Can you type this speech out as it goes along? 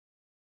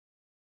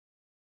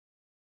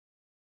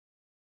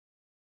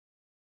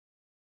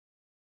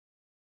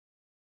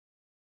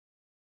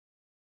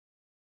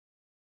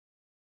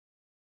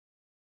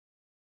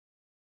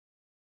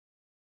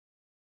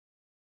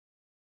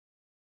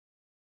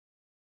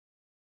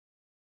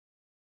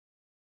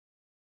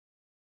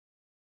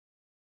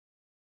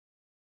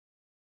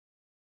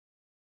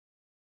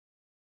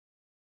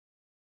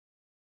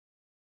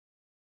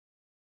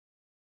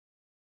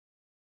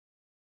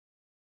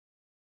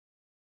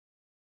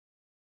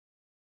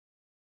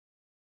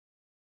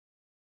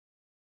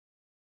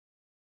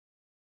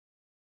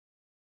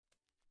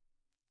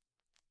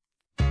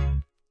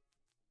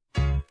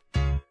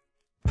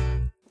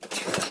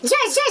Jers, where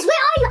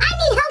are you? I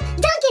need help.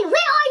 Duncan,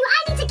 where are you? I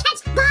need to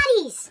catch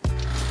bodies.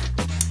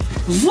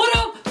 What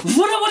up?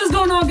 What is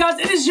going on, guys?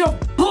 It is your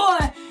boy,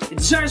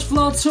 Jers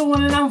Flow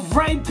 21, and I'm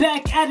right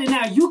back at it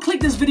now. You click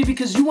this video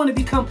because you want to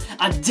become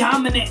a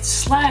dominant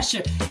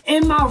slasher.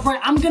 Am I right?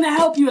 I'm going to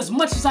help you as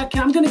much as I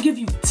can. I'm going to give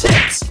you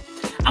tips.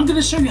 I'm going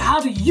to show you how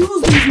to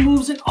use these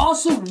moves and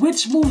also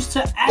which moves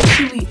to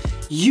actually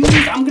use.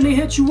 I'm going to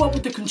hit you up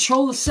with the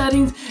controller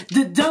settings,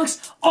 the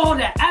dunks, all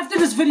that. After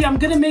this video, I'm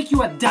going to make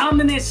you a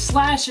dominant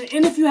slasher.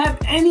 And if you have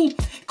any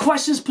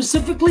questions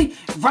specifically,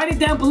 write it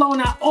down below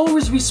and I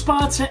always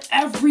respond to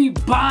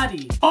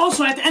everybody.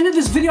 Also, at the end of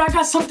this video, I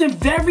got something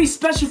very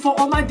special for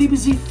all my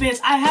DBZ fans.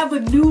 I have a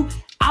new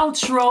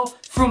outro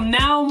from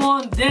now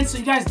on then, so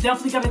you guys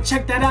definitely gotta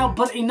check that out.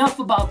 But enough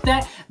about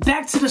that,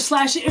 back to the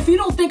slasher. If you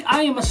don't think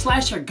I am a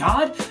slasher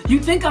god, you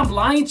think I'm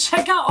lying,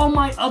 check out all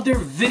my other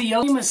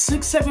videos. I'm a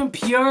 6'7"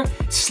 pure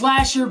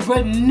slasher,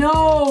 but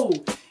no,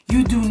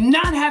 you do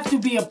not have to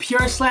be a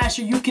pure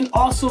slasher. You can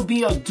also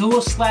be a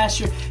dual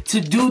slasher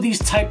to do these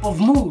type of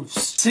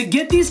moves. To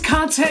get these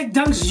contact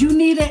dunks, you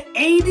need an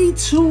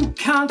 82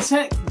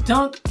 contact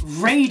dunk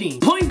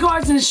rating. Point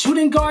guards and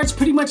shooting guards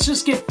pretty much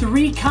just get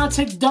 3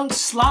 contact dunk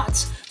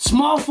slots.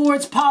 Small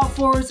forwards, power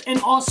forwards,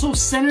 and also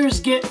centers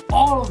get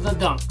all of the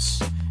dunks.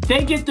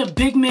 They get the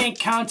big man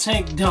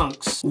contact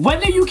dunks.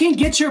 Whether you can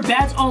get your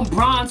badge on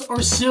bronze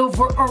or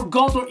silver or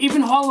gold or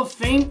even Hall of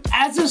Fame,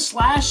 as a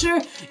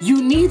slasher,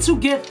 you need to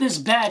get this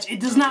badge.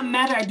 It does not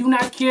matter, I do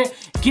not care.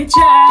 Get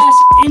your ass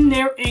in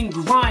there and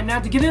grind. Now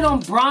to get it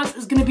on bronze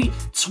is gonna be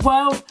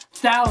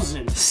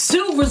 12,000.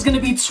 Silver is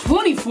gonna be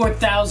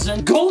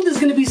 24,000. Gold is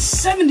gonna be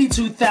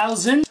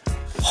 72,000.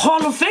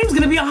 Hall of Fame is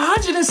gonna be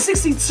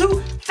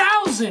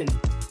 162,000.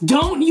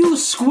 Don't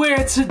use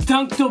square to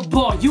dunk the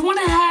ball. You want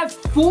to have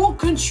full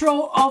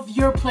control of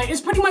your play.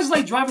 It's pretty much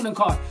like driving a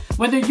car,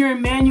 whether you're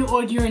in manual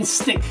or you're in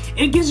stick.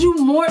 It gives you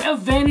more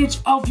advantage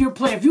of your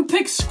play. If you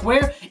pick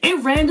square, it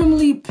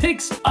randomly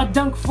picks a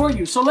dunk for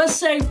you. So let's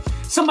say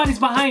somebody's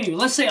behind you,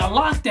 let's say a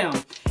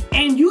lockdown,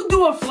 and you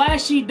do a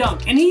flashy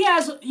dunk, and he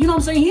has, you know what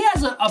I'm saying, he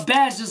has a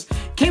badge that's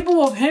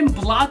capable of him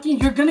blocking.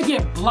 You're gonna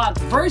get blocked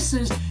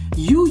versus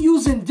you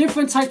using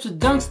different types of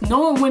dunks,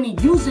 knowing when to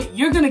use it,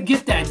 you're gonna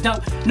get that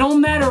dunk no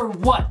matter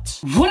what.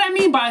 What I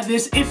mean by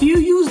this, if you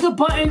use the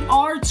button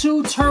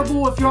R2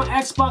 turbo, if you're on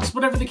Xbox,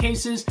 whatever the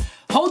case is,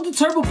 hold the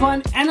turbo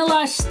button,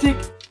 analyze stick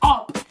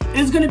up.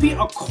 It's gonna be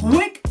a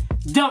quick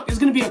dunk. It's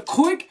gonna be a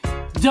quick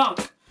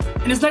dunk.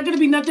 And it's not gonna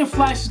be nothing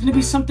flash, it's gonna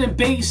be something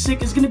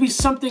basic, it's gonna be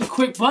something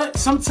quick, but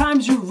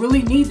sometimes you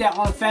really need that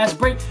on a fast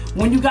break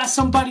when you got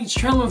somebody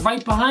trailing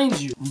right behind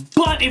you.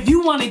 But if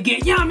you wanna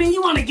get, you know what I mean,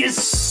 you wanna get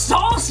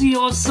saucy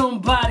on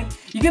somebody,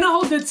 you're gonna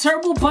hold the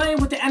turbo button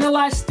with the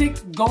analyze stick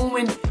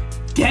going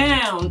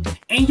down,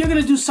 and you're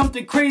gonna do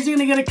something crazy. You're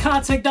gonna get a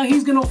contact dunk,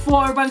 he's gonna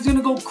fall, everybody's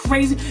gonna go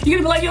crazy. You're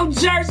gonna be like, yo,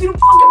 Jers, you the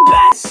fucking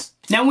best!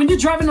 Now, when you're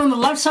driving on the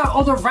left side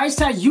or the right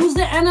side, use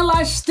the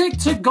analyze stick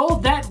to go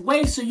that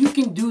way so you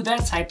can do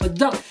that type of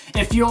dunk.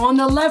 If you're on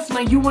the left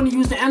lane, you want to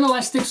use the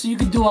analyze stick so you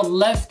can do a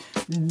left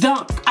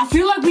dunk. I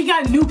feel like we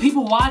got new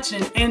people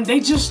watching and they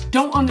just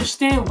don't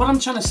understand what I'm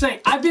trying to say.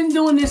 I've been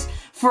doing this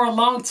for a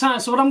long time.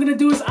 So what I'm going to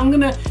do is I'm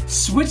going to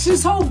switch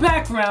this whole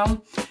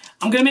background.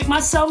 I'm going to make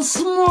myself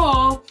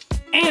small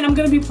and I'm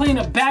going to be playing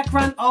a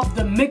background of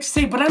the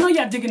mixtape. But I know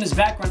y'all digging this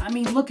background. I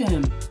mean, look at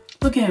him.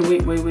 Look at him,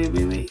 wait.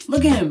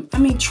 Look at him, I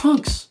mean,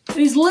 Trunks,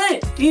 he's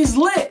lit. He is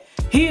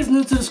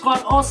new to the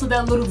squad. Also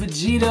that little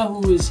Vegeta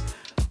who is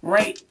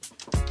right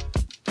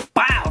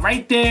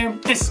there.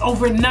 It's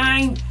over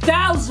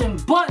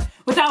 9,000, but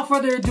without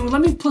further ado,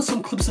 let me put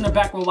some clips in the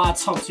background while I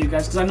talk to you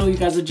guys, because I know you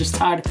guys are just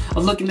tired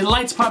of looking. The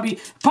lights probably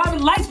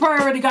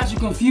already got you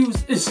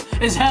confused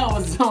as hell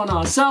what's going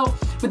on. So,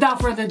 without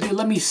further ado,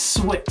 let me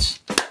switch.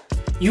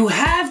 You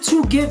have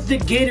to get the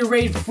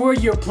Gatorade for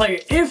your player.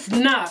 If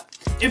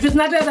it's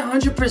not at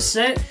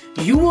 100%,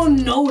 you will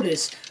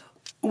notice,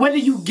 whether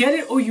you get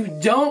it or you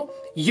don't,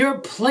 your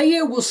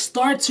player will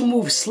start to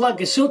move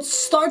sluggish. He'll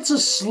start to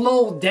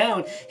slow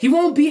down. He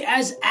won't be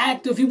as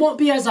active. He won't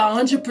be as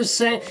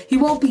 100%. He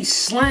won't be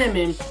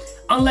slamming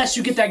unless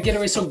you get that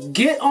Gatorade. So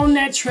get on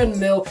that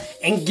treadmill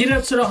and get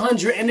up to the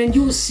 100, and then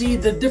you will see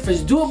the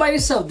difference. Do it by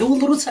yourself. Do a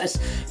little test.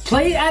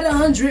 Play at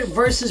 100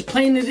 versus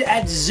playing it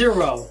at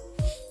 0.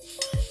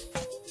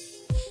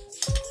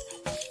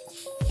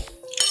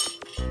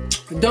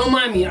 Don't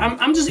mind me,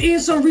 I'm just eating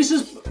some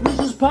Reese's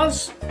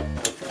Puffs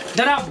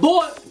that I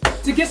bought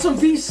to get some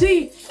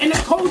VC, and the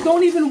code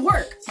don't even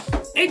work.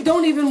 It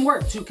don't even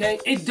work,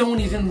 2K. It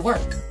don't even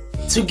work.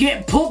 To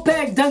get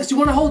put-back dunks, you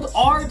want to hold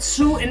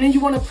R2 and then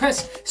you want to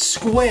press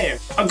square.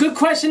 A good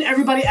question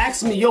everybody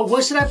asks me, yo,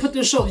 what should I put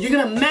the shoulders? You're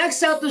going to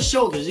max out the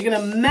shoulders. You're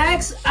going to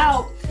max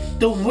out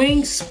the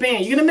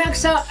wingspan. You're gonna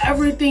max out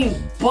everything,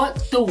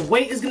 but the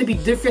weight is gonna be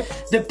different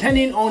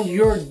depending on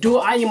your duo.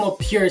 I am a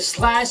pure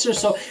slasher,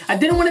 so I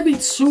didn't want to be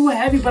too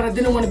heavy, but I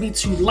didn't want to be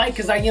too light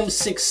because I am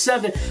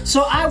 6'7",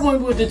 so I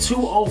went with the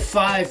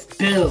 205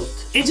 build.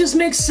 It just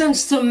makes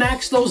sense to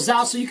max those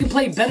out so you can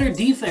play better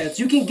defense.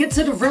 You can get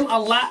to the rim a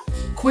lot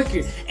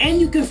quicker,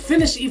 and you can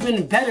finish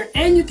even better,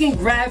 and you can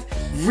grab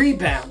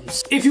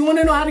rebounds. If you want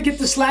to know how to get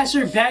the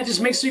slasher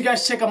badges, make sure you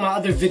guys check out my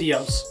other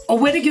videos. A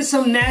way to get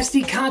some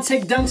nasty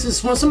contact dunks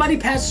is when somebody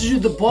passes you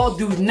the ball,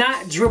 do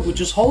not dribble.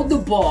 Just hold the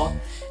ball.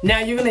 Now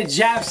you're going to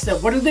jab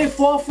step. Whether they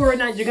fall for it or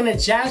not, you're going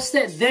to jab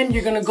step. Then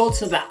you're going to go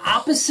to the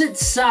opposite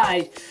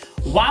side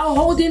while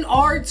holding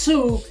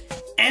R2,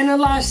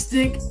 analyze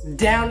stick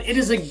down. It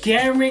is a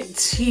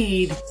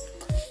guaranteed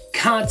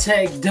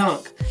contact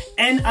dunk.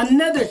 And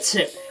another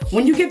tip,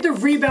 when you get the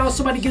rebound,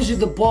 somebody gives you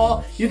the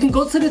ball, you can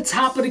go to the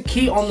top of the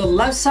key on the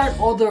left side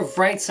or the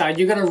right side.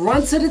 You're going to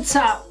run to the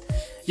top.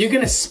 You're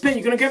going to spin.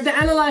 You're going to grab the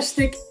analyze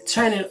stick,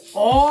 turn it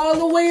all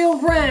the way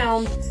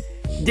around,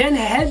 then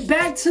head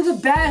back to the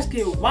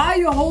basket while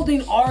you're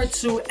holding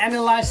R2,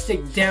 analyze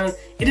stick down.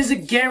 It is a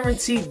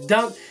guaranteed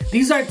dunk.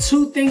 These are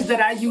two things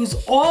that I use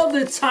all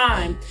the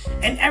time,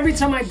 and every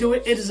time I do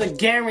it, it is a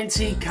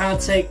guaranteed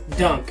contact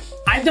dunk.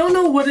 I don't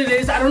know what it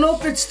is. I don't know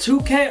if it's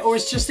 2K or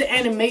it's just the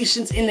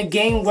animations in the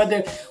game,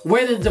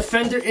 where the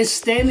defender is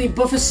standing,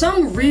 but for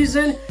some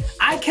reason,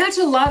 I catch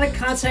a lot of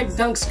contact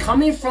dunks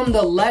coming from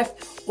the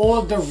left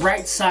or the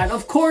right side.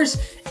 Of course,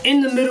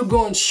 in the middle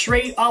going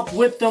straight up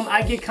with them,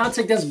 I get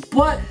contact dunks,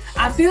 but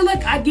I feel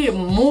like I get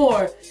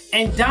more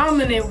and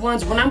dominant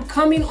ones when I'm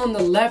coming on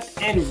the left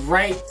and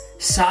right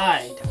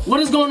side. What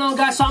is going on,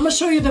 guys? So I'm gonna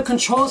show you the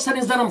control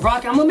settings that I'm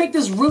rocking. I'm gonna make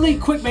this really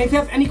quick, man. If you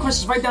have any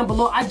questions, write down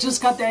below. I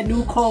just got that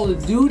new Call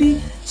of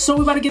Duty, so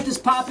we about to get this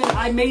popping.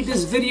 I made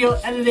this video,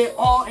 edited it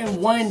all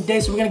in one day,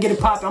 so we're gonna get it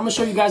popping. I'm gonna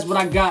show you guys what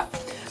I got.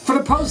 For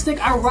the Pro Stick,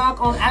 I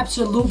rock on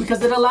Absolute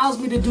because it allows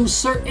me to do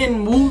certain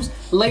moves,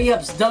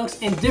 layups,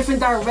 dunks in different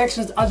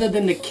directions other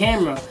than the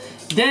camera.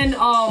 Then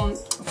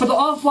for the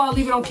off-ball, I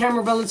leave it on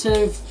camera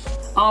relative.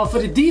 For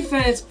the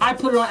defense, I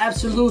put it on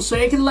Absolute so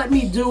it can let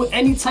me do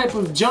any type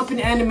of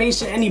jumping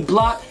animation, any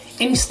block,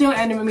 any steal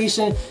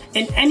animation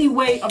in any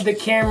way of the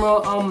camera.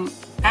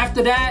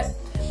 After that,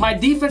 my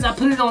defense, I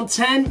put it on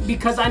 10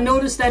 because I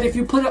noticed that if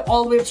you put it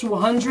all the way up to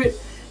 100,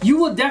 you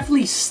will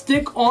definitely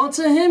stick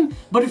onto him,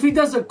 but if he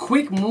does a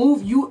quick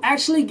move, you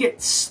actually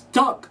get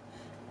stuck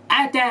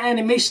at that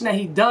animation that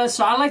he does.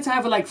 So I like to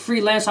have it like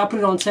freelance, so I put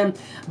it on 10.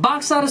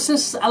 Box out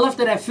assists, I left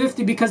it at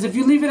 50 because if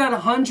you leave it at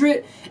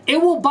 100,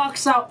 it will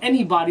box out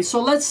anybody.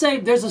 So let's say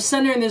there's a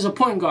center and there's a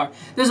point guard.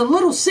 There's a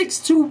little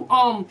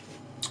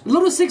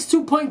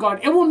 6'2", point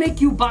guard. It will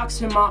make you box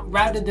him out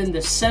rather than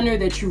the center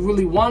that you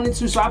really wanted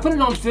to. So I put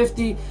it on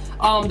 50.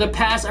 The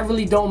pass I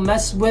really don't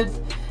mess with.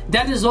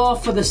 That is all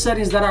for the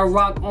settings that I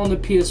rock on the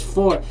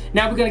PS4.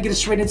 Now we're gonna get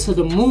straight into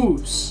the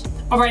moves.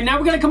 Alright, now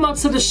we're gonna come up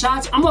to the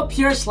shots. I'm a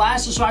pure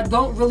slasher, so I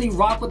don't really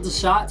rock with the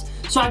shots.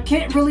 So I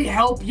can't really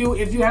help you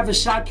if you have a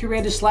shot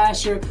curator,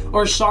 slasher,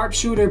 or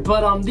sharpshooter.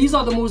 But these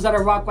are the moves that I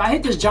rock. I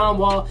hit this John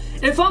Wall.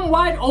 If I'm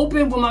wide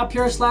open with my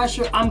pure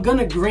slasher, I'm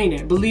gonna green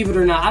it, believe it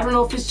or not. I don't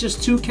know if it's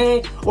just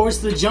 2K or it's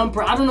the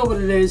jumper. I don't know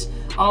what it is.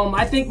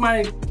 I think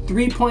my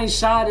 3-point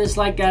shot is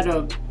like at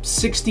a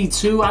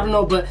 62. I don't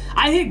know, but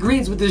I hit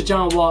greens with this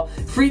John Wall.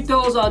 Free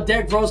throws,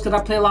 deck rows, because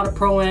I play a lot of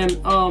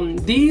Pro-Am.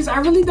 These, I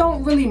really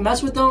don't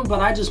mess with them, but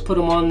I just put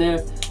them on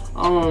there.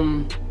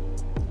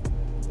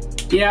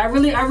 Yeah,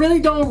 I really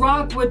don't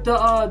rock with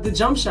the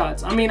jump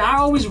shots. I mean, I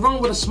always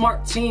run with a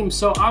smart team,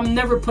 so I'm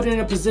never put in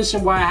a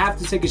position where I have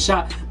to take a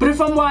shot. But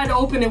if I'm wide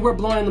open and we're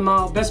blowing them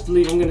out, best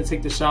believe I'm gonna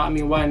take the shot. I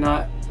mean, why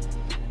not?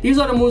 These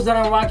are the moves that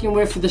I'm rocking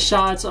with for the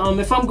shots.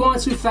 If I'm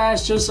going too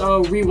fast, just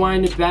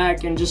rewind it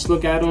back and just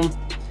look at them.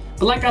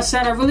 But like I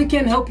said, I really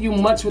can't help you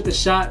much with the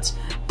shots,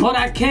 but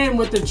I can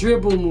with the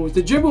dribble moves.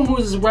 The dribble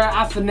moves is where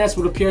I finesse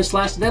with a pure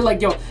slasher. They're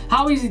like, yo,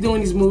 how is he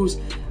doing these moves?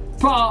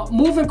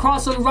 Moving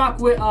crossover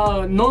rock with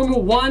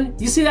normal 1.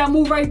 You see that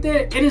move right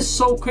there? It is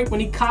so quick. When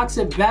he cocks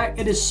it back,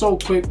 it is so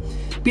quick.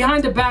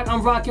 Behind the back,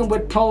 I'm rocking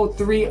with Pro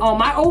 3.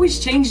 I always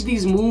change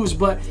these moves,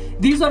 but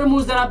these are the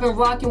moves that I've been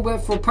rocking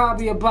with for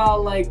probably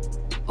about like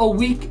a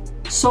week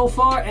so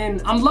far,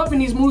 and I'm loving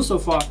these moves so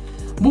far.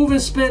 Moving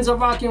spins, I'm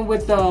rocking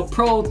with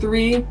Pro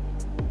 3.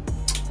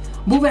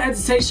 Moving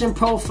hesitation,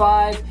 Pro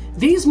 5.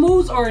 These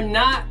moves are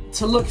not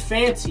to look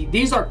fancy.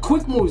 These are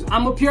quick moves.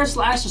 I'm a pure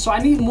slasher, so I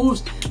need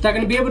moves that are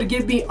going to be able to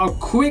give me a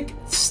quick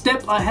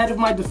step ahead of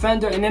my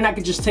defender, and then I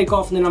can just take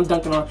off and then I'm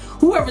dunking on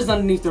whoever's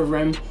underneath the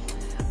rim.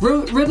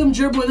 Rhythm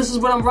dribble, this is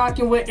what I'm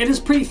rocking with. It is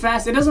pretty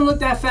fast. It doesn't look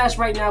that fast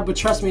right now, but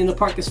trust me, in the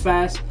park it's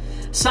fast.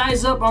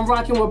 Size up, I'm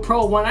rocking with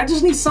Pro 1. I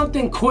just need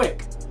something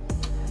quick.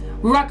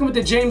 We're rocking with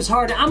the James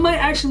Harden. I might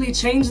actually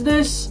change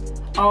this.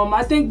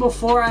 I think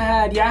before I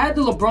had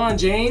the LeBron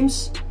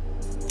James.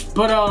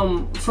 But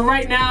for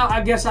right now,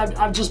 I guess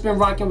I've just been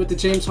rocking with the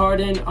James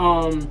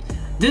Harden.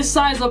 This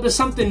size up is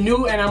something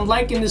new, and I'm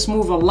liking this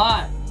move a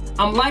lot.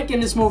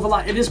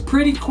 It is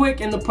pretty quick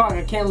in the park,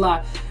 I can't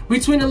lie.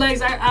 Between the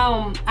legs,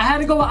 I had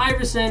to go with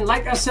Iverson.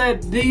 Like I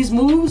said, these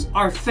moves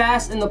are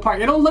fast in the park.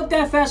 They don't look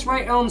that fast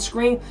right on the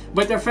screen,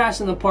 but they're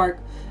fast in the park.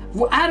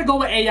 I had to go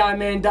with AI,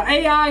 man. The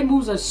AI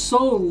moves are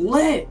so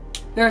lit.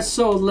 They're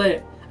so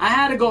lit. I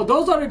had to go.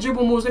 Those are the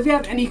dribble moves. If you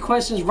have any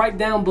questions, write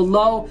down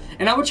below,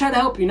 and I will try to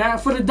help you. Now,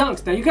 for the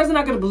dunks. Now, you guys are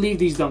not going to believe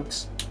these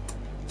dunks.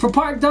 For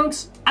park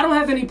dunks, I don't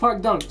have any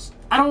park dunks.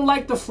 I don't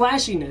like the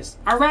flashiness.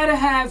 I'd rather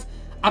have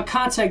a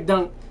contact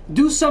dunk,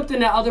 do something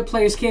that other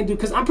players can't do,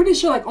 because I'm pretty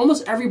sure like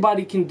almost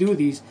everybody can do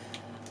these.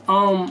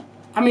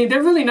 I mean,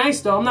 they're really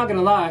nice though, I'm not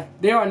gonna lie.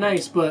 They are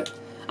nice, but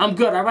I'm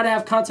good. I'd rather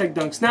have contact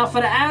dunks. Now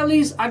for the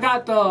alleys, I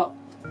got the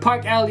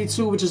Park Alley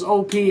 2, which is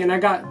OP, and I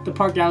got the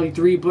Park Alley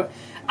 3, but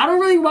I don't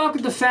really rock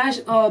with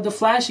the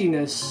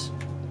flashiness.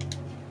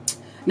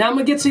 Now I'm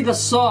gonna get to the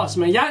sauce,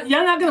 man. Y'all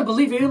not gonna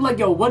believe it. You're like,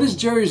 yo, what does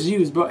Jers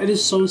use, bro? It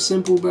is so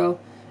simple, bro.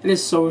 It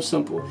is so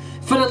simple.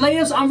 For the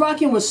layups, I'm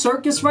rocking with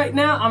Circus right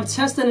now. I'm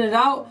testing it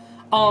out.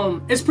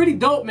 It's pretty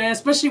dope, man.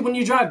 Especially when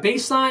you drive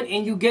baseline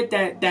and you get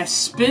that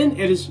spin.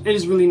 It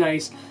is really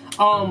nice.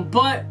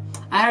 But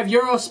I have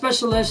Euro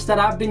Specialist that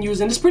I've been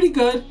using. It's pretty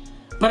good.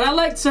 But I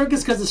like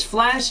Circus because it's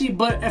flashy.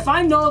 But if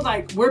I know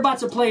like we're about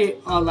to play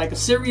like a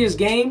serious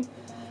game,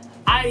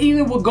 I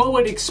either will go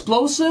with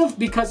Explosive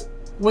because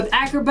with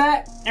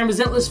Acrobat and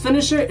Relentless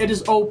Finisher, it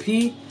is OP.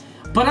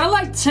 But I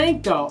like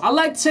Tank though. I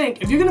like Tank.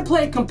 If you're gonna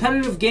play a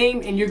competitive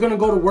game and you're gonna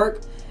go to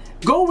work,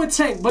 go with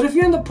Tank. But if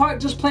you're in the park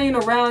just playing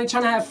around,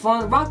 trying to have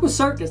fun, rock with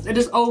Circus. It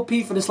is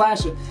OP for the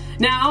slasher.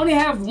 Now I only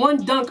have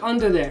one dunk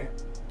under there.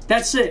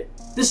 That's it.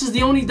 This is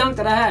the only dunk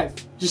that I have,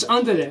 just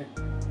under there.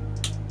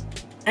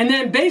 And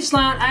then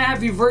baseline, I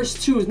have reverse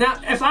twos. Now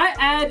if I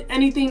add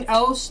anything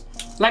else,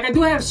 like I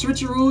do have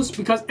switcheroos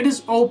because it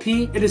is OP,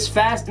 it is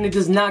fast, and it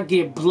does not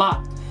get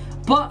blocked.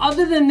 But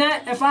other than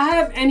that, if I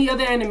have any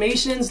other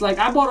animations, like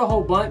I bought a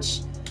whole bunch.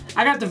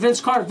 I got the Vince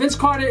Carter. Vince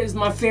Carter is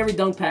my favorite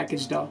dunk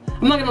package though.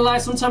 I'm not gonna lie,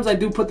 sometimes I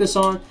do put this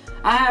on.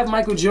 I have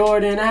Michael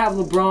Jordan, I have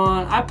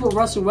LeBron, I put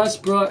Russell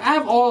Westbrook, I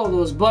have all of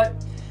those, but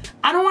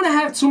I don't wanna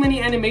have too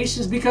many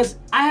animations because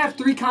I have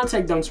 3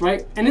 contact dunks,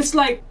 right? And it's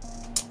like,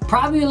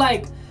 probably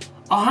like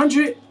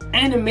 100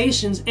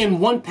 animations in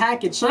one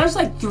package. So that's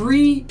like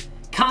 3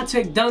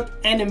 contact dunk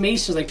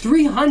animations, like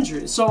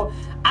 300. So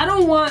I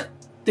don't want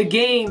the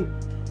game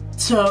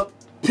to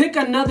pick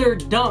another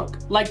dunk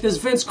like this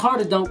Vince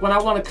Carter dunk when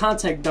I want a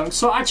contact dunk.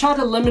 So I try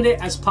to limit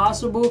it as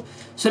possible.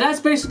 So that's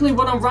basically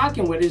what I'm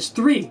rocking with, is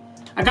 3.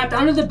 I got the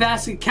under the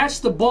basket, catch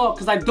the ball,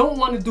 because I don't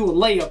want to do a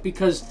layup,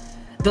 because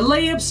the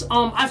layups,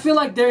 I feel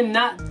like they're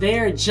not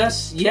there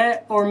just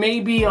yet, or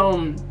maybe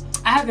I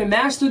haven't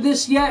mastered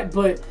this yet,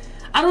 but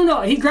I don't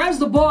know. He grabs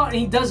the ball and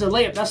he does a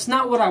layup. That's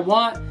not what I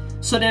want.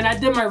 So then I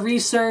did my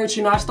research,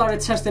 you know, I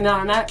started testing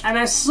out, and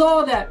I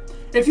saw that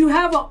if you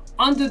have a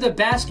under the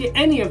basket,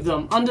 any of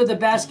them, under the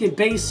basket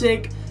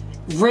basic,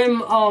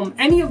 rim,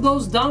 any of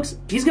those dunks,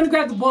 he's gonna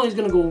grab the ball and he's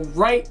gonna go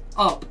right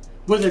up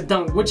with a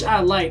dunk, which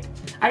I like.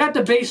 I got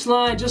the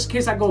baseline, just in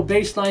case I go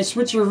baseline.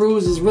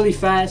 Switcheroos is really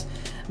fast.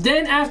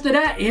 Then after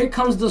that, here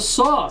comes the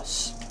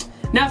sauce.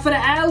 Now for the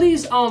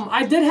alleys,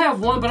 I did have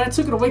one, but I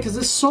took it away because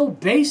it's so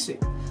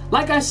basic.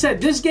 Like I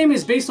said, this game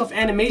is based off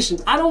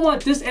animations. I don't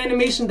want this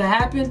animation to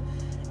happen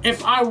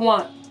if I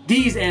want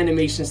these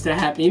animations to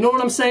happen. You know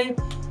what I'm saying?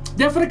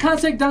 Then for the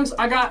contact dunks,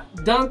 I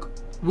got dunk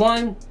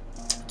 1,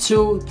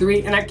 2,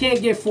 3, and I can't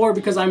get 4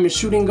 because I'm a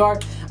shooting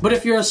guard. But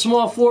if you're a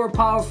small forward,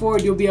 power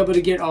forward, you'll be able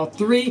to get all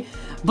 3.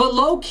 But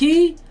low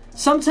key,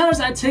 sometimes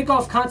I take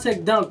off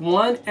contact dunk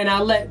 1 and I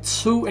let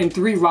 2 and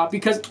 3 rock,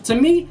 because to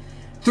me,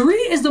 3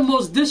 is the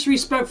most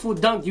disrespectful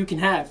dunk you can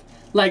have.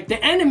 Like,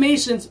 the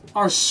animations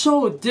are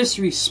so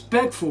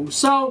disrespectful.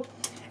 So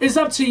it's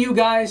up to you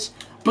guys.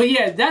 But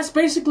yeah, that's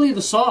basically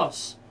the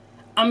sauce.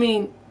 I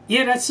mean,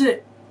 yeah, that's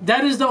it.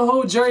 That is the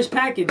whole Jers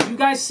package. You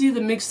guys see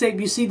the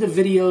mixtape, you see the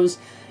videos.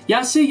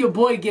 Y'all see your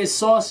boy get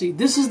saucy.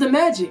 This is the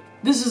magic.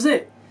 This is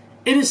it.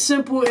 It is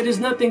simple. It is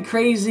nothing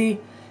crazy.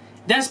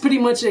 That's pretty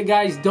much it,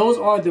 guys. Those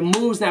are the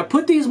moves. Now,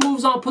 put these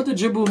moves on. Put the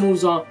dribble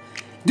moves on.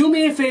 Do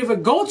me a favor.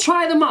 Go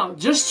try them out.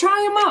 Just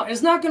try them out.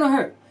 It's not going to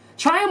hurt.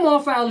 Try them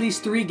on for at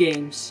least 3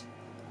 games.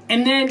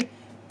 And then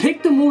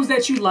pick the moves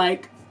that you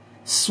like.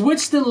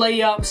 Switch the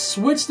layup.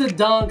 Switch the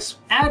dunks.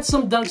 Add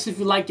some dunks if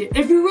you like it.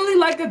 If you really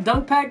like a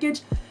dunk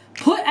package,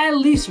 put at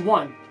least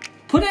 1.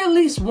 Put at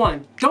least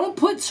 1. Don't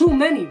put too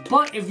many.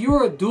 But if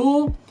you're a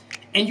duel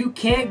and you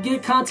can't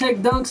get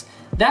contact dunks,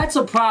 that's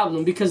a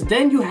problem, because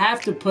then you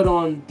have to put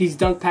on these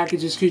dunk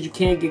packages because you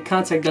can't get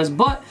contact dunks.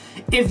 But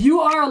if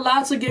you are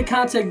allowed to get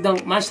contact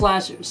dunk, my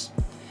slashers,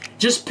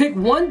 just pick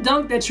 1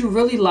 dunk that you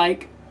really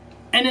like,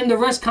 and then the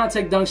rest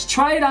contact dunks.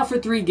 Try it out for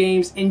 3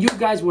 games and you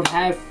guys would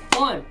have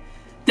fun.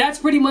 That's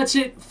pretty much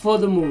it for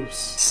the moves.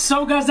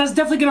 So guys, that's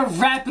definitely gonna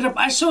wrap it up.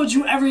 I showed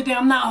you everything.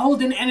 I'm not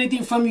holding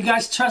anything from you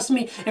guys. Trust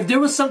me. If there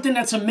was something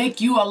that's to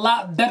make you a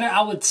lot better,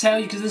 I would tell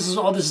you, because this is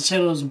all this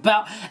channel is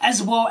about,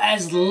 as well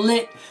as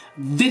lit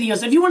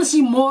videos. If you want to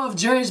see more of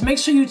Jers, make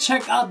sure you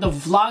check out the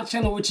vlog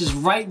channel, which is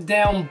right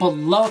down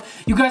below.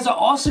 You guys are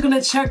also going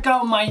to check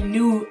out my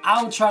new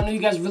outro. I know you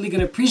guys really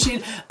going to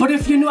appreciate it. But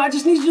if you're new, I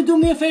just need you to do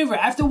me a favor.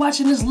 After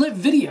watching this lit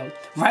video,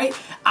 right,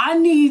 I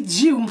need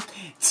you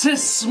to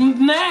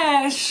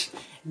smash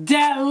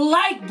that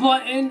like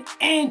button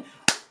and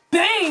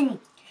bang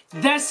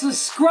that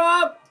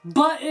subscribe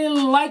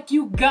button like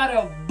you got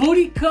a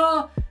booty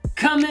call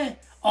coming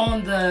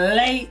on the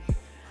late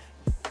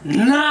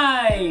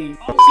Nice.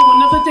 Also,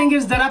 another thing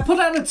is that I put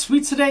out a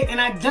tweet today and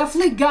I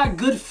definitely got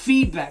good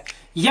feedback.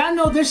 Y'all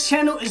know this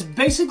channel is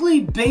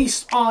basically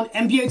based on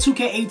NBA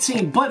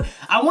 2K18, but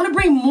I want to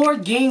bring more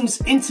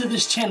games into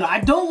this channel. I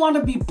don't want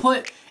to be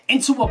put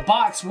into a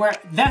box where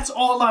that's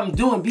all I'm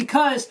doing,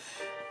 because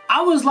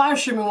I was live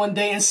streaming one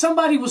day and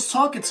somebody was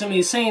talking to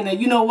me saying that,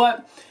 you know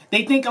what,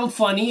 they think I'm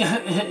funny,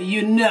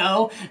 you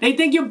know, they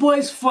think your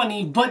boy's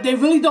funny, but they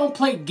really don't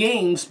play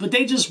games, but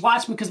they just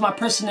watch me because my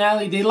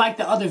personality, they like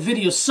the other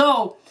videos.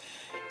 So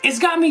it's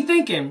got me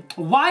thinking,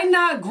 why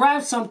not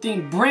grab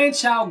something,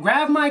 branch out,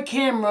 grab my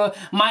camera,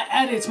 my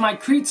edits, my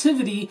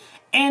creativity,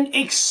 and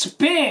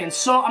expand.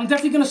 So I'm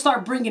definitely going to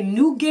start bringing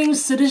new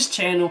games to this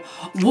channel,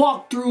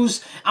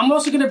 walkthroughs. I'm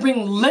also going to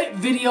bring lit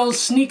videos,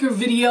 sneaker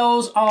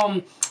videos.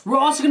 We're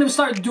also going to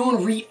start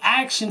doing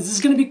reactions. This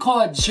is going to be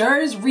called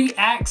Jers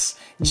Reacts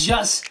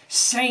Just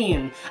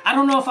Saying. I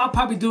don't know if I'll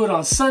probably do it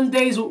on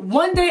Sundays.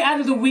 One day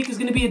out of the week is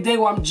going to be a day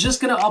where I'm just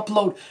going to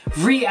upload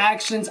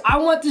reactions. I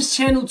want this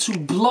channel to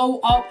blow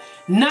up,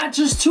 not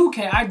just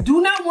 2K. I do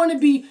not want to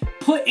be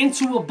put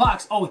into a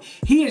box. Oh,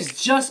 he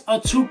is just a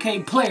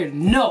 2K player.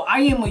 No, I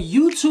am a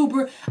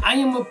YouTuber. I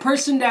am a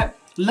person that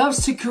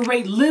loves to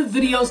create live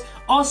videos,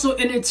 also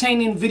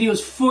entertaining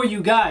videos for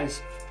you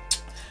guys.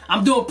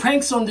 I'm doing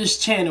pranks on this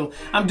channel.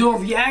 I'm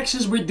doing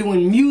reactions. We're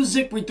doing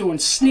music. We're doing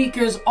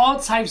sneakers, all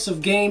types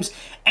of games.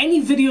 Any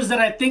videos that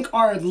I think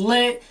are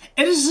lit.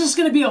 It is just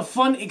going to be a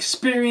fun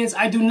experience.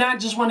 I do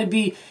not just want to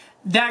be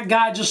that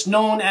guy just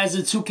known as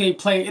a 2K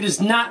player. It is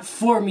not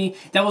for me.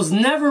 That was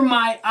never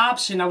my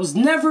option. It was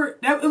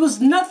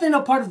nothing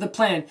a part of the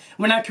plan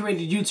when I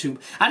created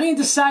YouTube. I didn't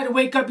decide to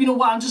wake up, you know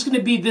what, I'm just going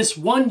to be this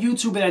one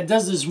YouTuber that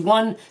does this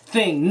one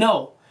thing.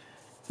 No.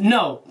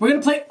 No, we're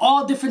gonna play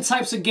all different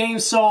types of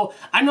games. So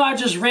I know I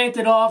just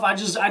ranted off. I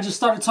just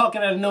started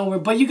talking out of nowhere,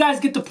 but you guys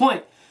get the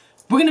point.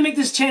 We're gonna make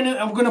this channel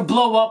and we're gonna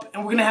blow up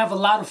and we're gonna have a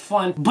lot of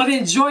fun. But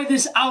enjoy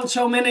this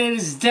outro, man. It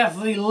is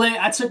definitely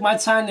lit. I took my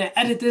time to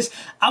edit this.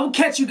 I will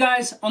catch you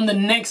guys on the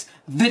next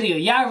video.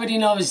 Y'all already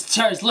know it's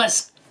Jers.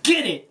 Let's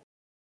get it.